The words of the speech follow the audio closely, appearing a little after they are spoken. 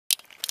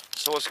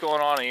So what's going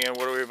on, Ian?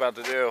 What are we about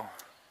to do?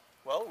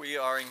 Well, we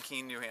are in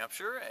Keene, New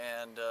Hampshire,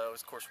 and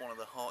of course one of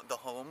the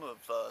home of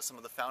some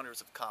of the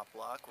founders of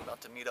CopBlock. We're about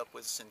to meet up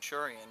with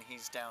Centurion.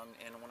 He's down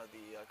in one of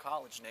the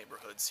college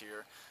neighborhoods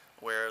here,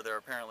 where there are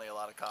apparently a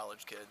lot of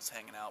college kids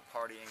hanging out,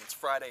 partying. It's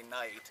Friday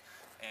night,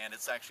 and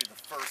it's actually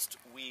the first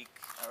week,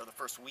 or the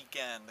first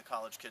weekend, the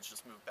college kids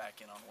just moved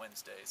back in on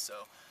Wednesday.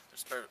 So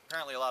there's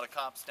apparently a lot of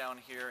cops down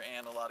here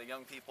and a lot of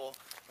young people.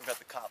 We've got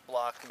the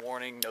CopBlock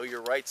warning, know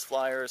your rights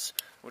flyers,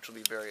 which will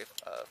be very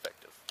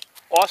effective.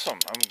 Awesome.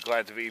 I'm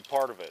glad to be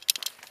part of it.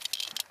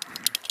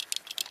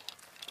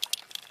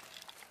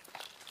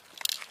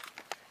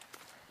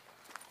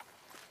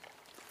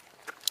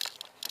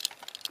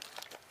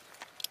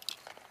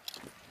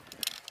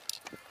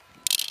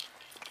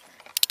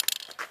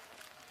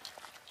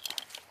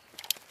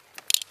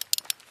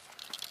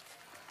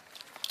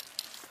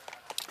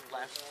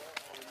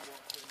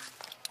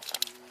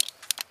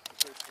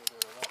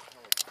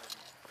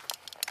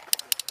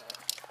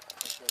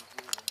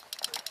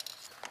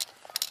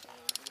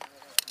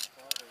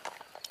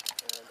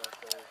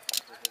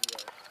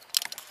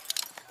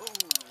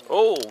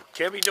 Oh,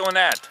 can't be doing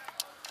that.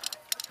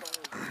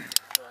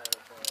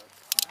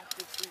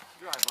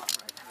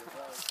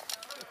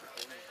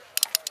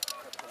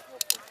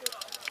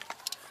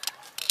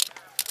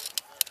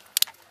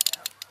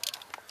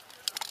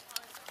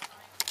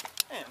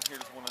 And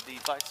here's one of the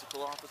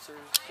bicycle officers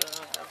as we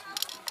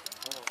speak.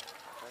 Oh,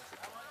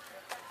 bicycle.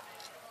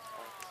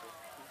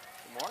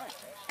 Good morning.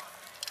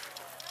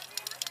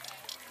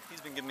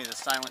 He's been giving me the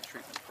silent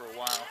treatment for a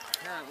while.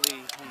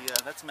 Apparently,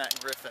 that's Matt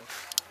Griffin.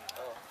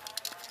 Oh.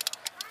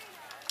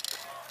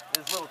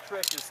 His little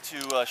trick is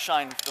to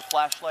shine the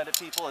flashlight at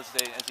people as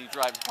he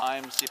drives by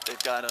them to see if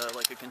they've got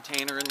like a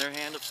container in their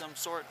hand of some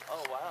sort.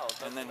 Oh wow!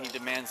 And then he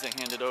demands they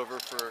hand it over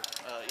for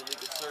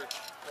illegal search.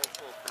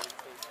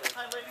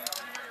 Hi, ladies.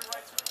 Do you know your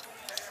rights with the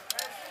police?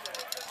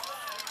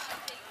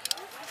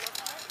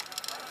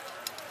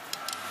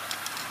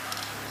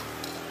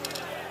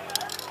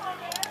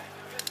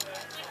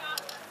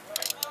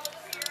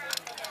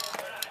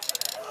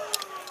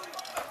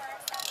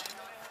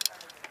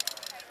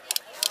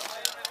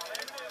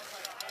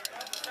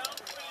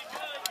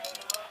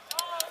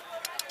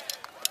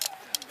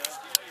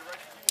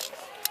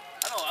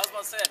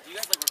 Do you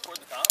guys like record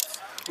the cops?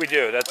 We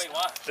do. That's Wait,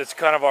 why? That's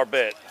kind of our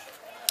bit.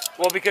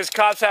 Well, because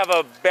cops have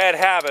a bad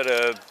habit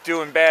of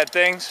doing bad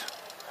things.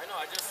 I know.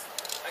 I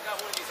got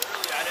one of these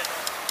earlier. I didn't.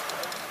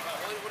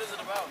 What is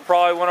it about?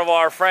 Probably one of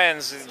our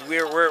friends.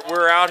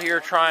 We're out here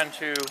trying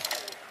to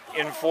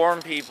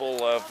inform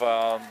people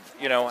of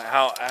you know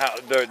how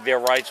their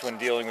rights when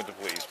dealing with the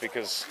police,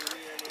 because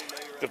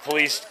the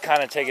police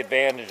kind of take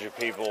advantage of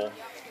people.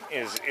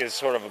 Is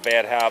sort of a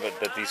bad habit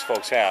that these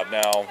folks have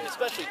now.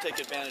 Especially take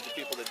advantage of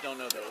people that don't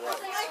know their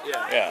rights.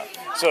 Yeah.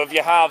 So if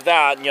you have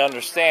that and you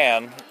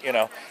understand, you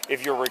know,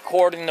 if you're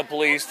recording the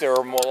police, they're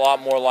a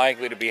lot more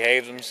likely to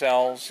behave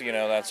themselves, you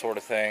know, that sort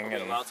of thing. Are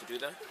we allowed to do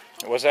that?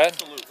 What's that?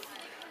 Absolutely.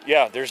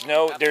 Yeah. There's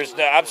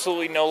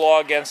absolutely no law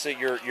against it.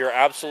 You're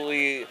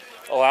absolutely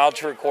allowed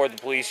to record the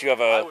police. You have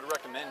I would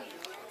recommend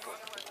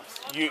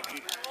you.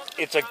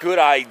 It's a good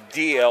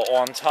idea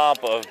on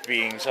top of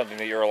being something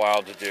that you're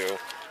allowed to do.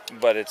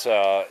 But it's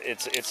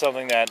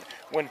something that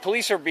when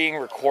police are being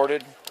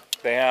recorded,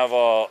 they have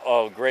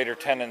a greater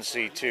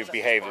tendency to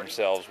behave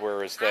themselves,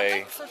 whereas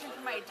they,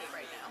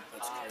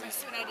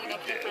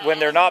 when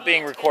they're not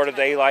being recorded,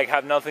 they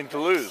have nothing to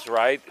lose,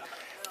 right?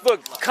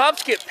 Look,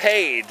 cops get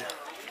paid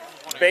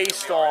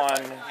based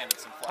on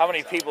how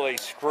many people they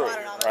screw,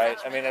 right?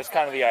 I mean, that's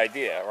kind of the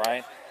idea,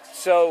 right?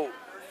 So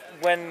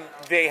when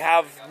they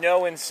have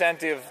no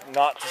incentive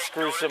not to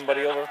screw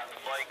somebody over.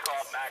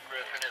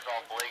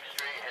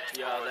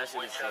 Yeah, that's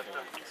what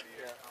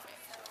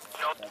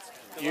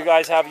You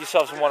guys have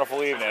yourselves a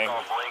wonderful evening.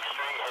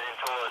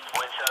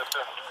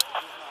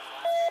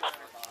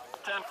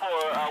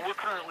 10-4, we're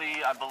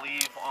currently, I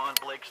believe, on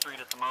Blake Street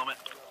at the moment.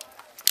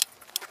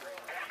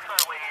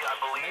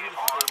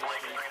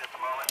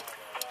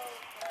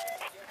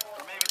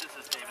 Or maybe this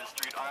is Davis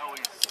Street. I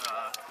always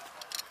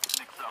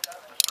mix up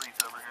the streets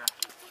over here.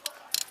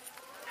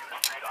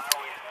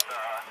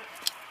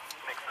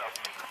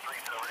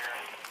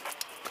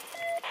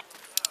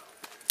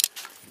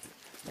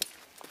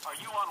 Are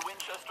you on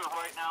Winchester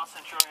right now,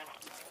 Centurion?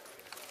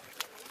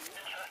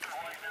 Winchester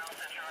right now,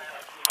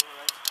 Centurion.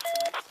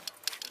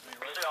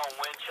 I'm still on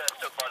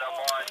Winchester, but I'm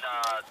on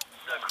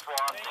the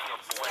crossing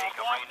of Blake.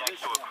 I'm right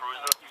next to a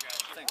cruiser.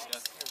 Thanks,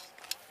 guys.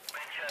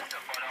 Winchester,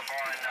 but I'm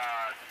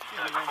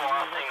on the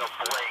crossing of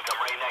Blake.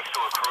 I'm right next to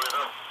a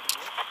cruiser.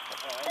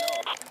 Oh, I know.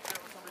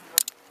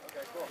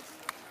 Okay, cool.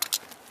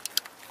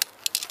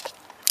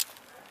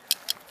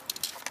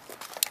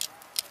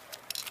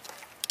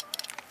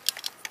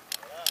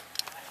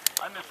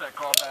 I missed that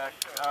callback.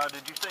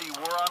 Did you say you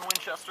were on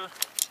Winchester?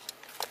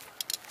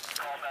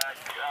 Callback.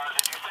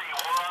 Did you say you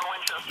were on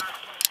Winchester?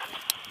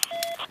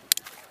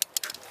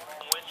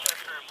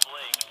 Winchester and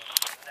Blake,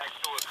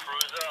 next to a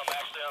cruiser. I'm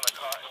actually on the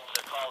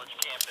college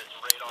campus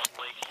right on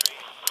Blake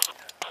Street.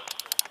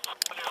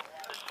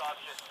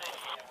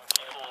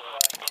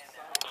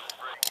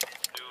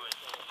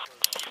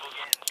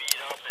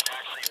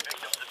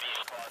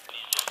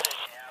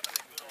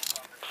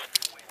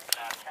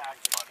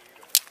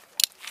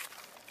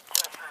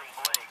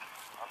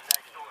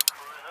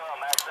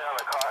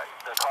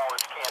 The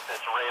college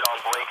campus right on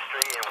Blake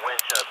Street in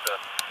Winchester.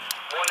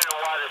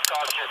 Wondering why this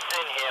cop's just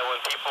in here when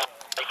people,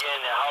 again,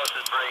 their house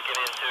is breaking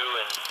into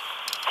and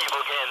people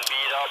getting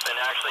beat up and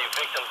actually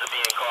victims of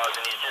being caused,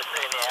 and he's just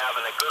sitting there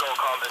having a good old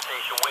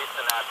conversation,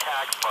 wasting our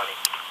tax money.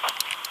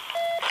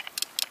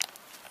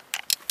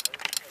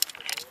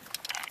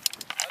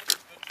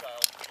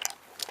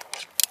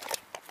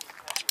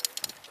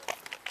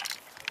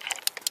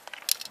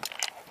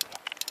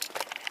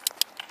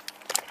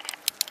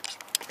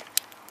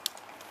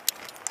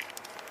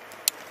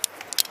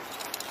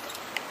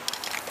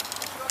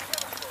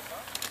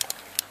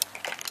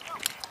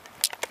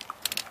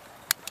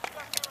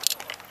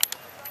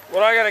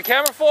 What I got a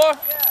camera for? Yeah.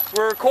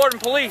 We're recording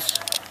police.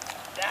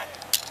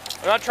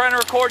 I'm not trying to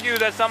record you,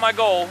 that's not my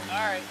goal.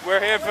 Alright. We're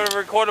here for the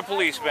record the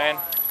police, man.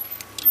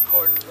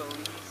 Recording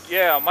police?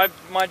 Yeah, my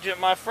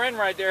friend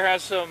right there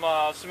has some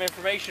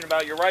information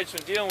about your rights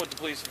when dealing with the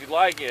police if you'd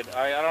like it.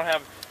 I don't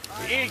have...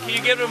 Can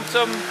you give him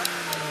some...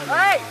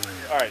 Hey!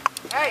 Alright.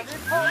 Hey!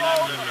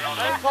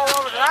 Pull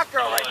over to that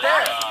girl right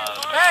there.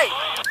 Hey!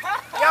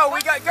 Yo,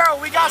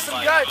 we got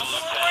some goods.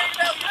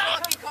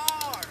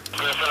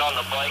 Griffin on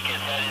the bike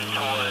is heading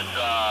towards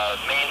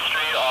Main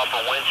Street off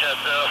of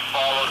Winchester,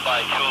 followed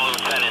by 2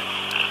 lieutenants.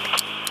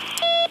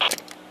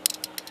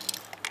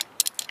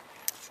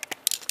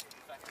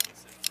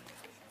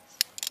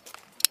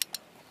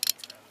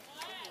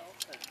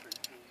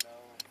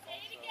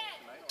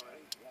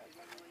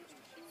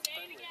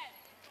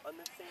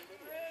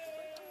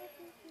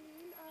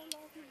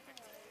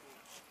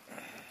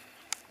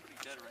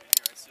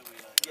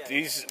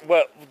 These,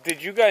 well,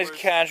 did you guys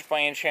catch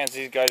by any chance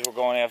these guys were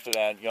going after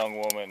that young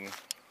woman?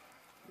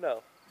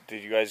 No.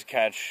 Did you guys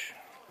catch?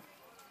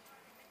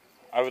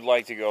 I would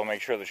like to go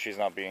make sure that she's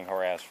not being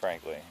harassed,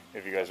 frankly,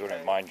 if you guys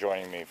wouldn't mind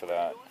joining me for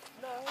that.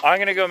 No. I'm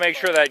going to go make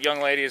sure that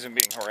young lady isn't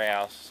being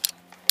harassed.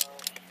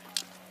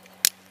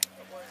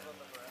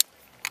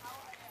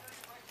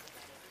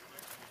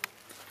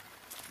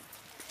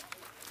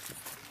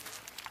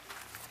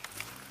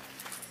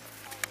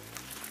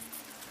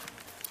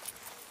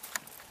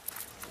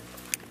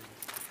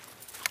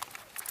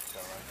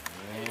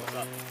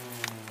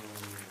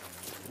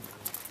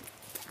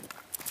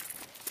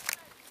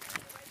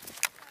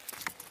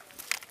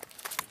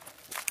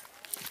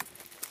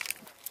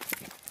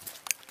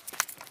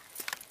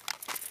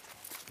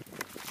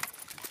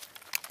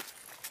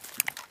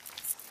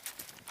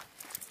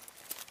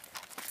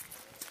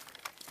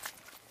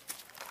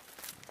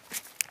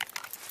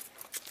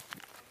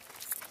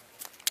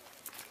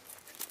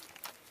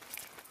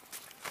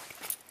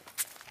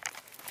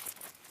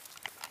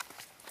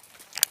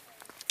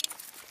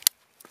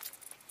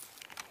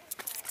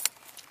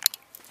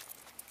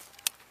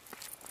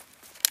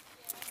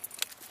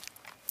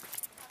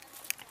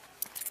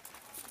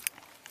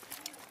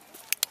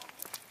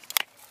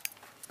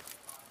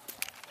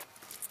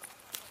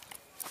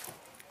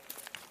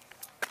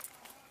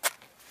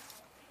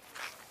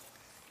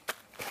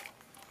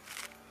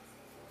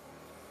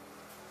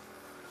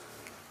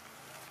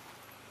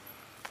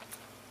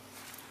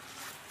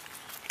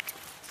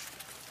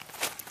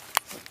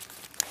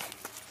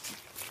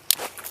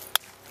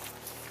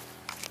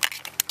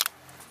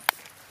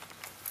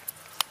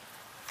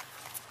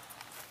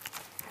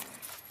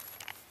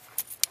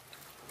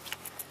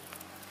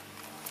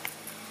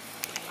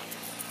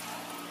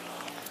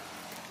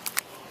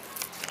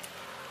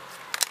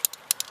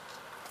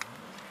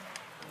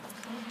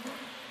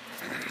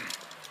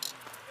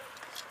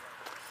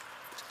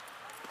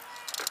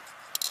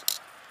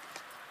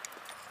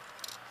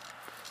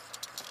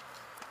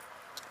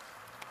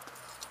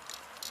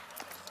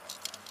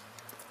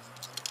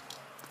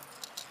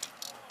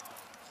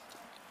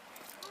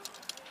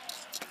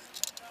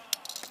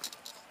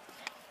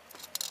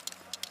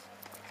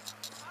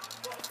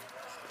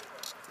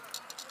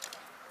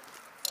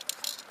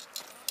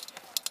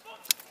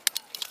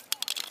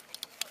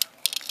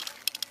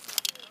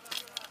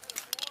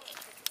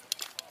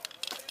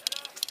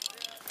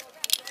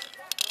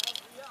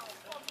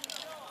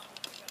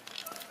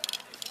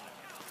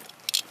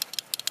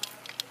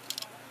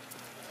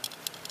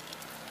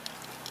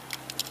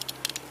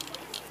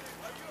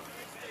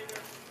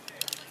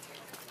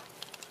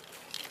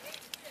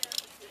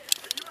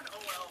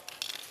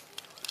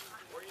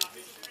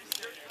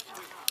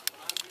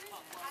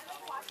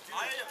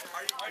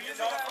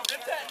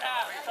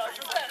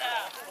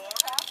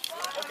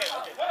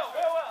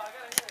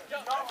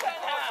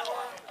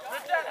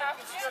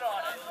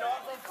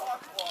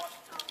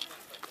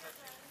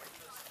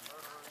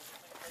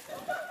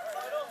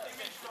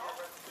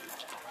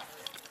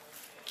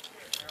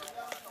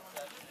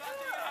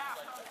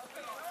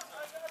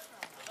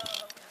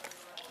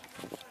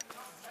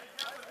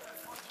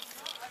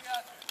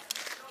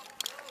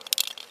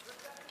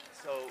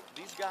 So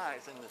these guys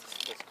guys in this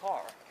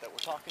car that were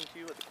talking to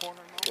you at the corner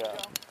a moment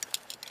ago.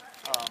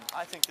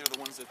 I think they're the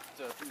ones that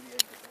threw the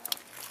exit out.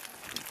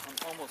 I'm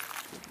almost.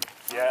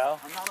 Yeah.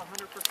 I'm not 100%,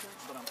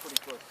 but I'm pretty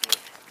close to it.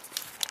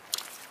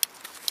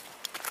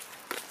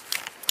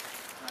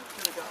 And I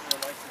should have gotten their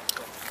license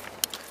plate.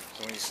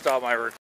 So when you stop my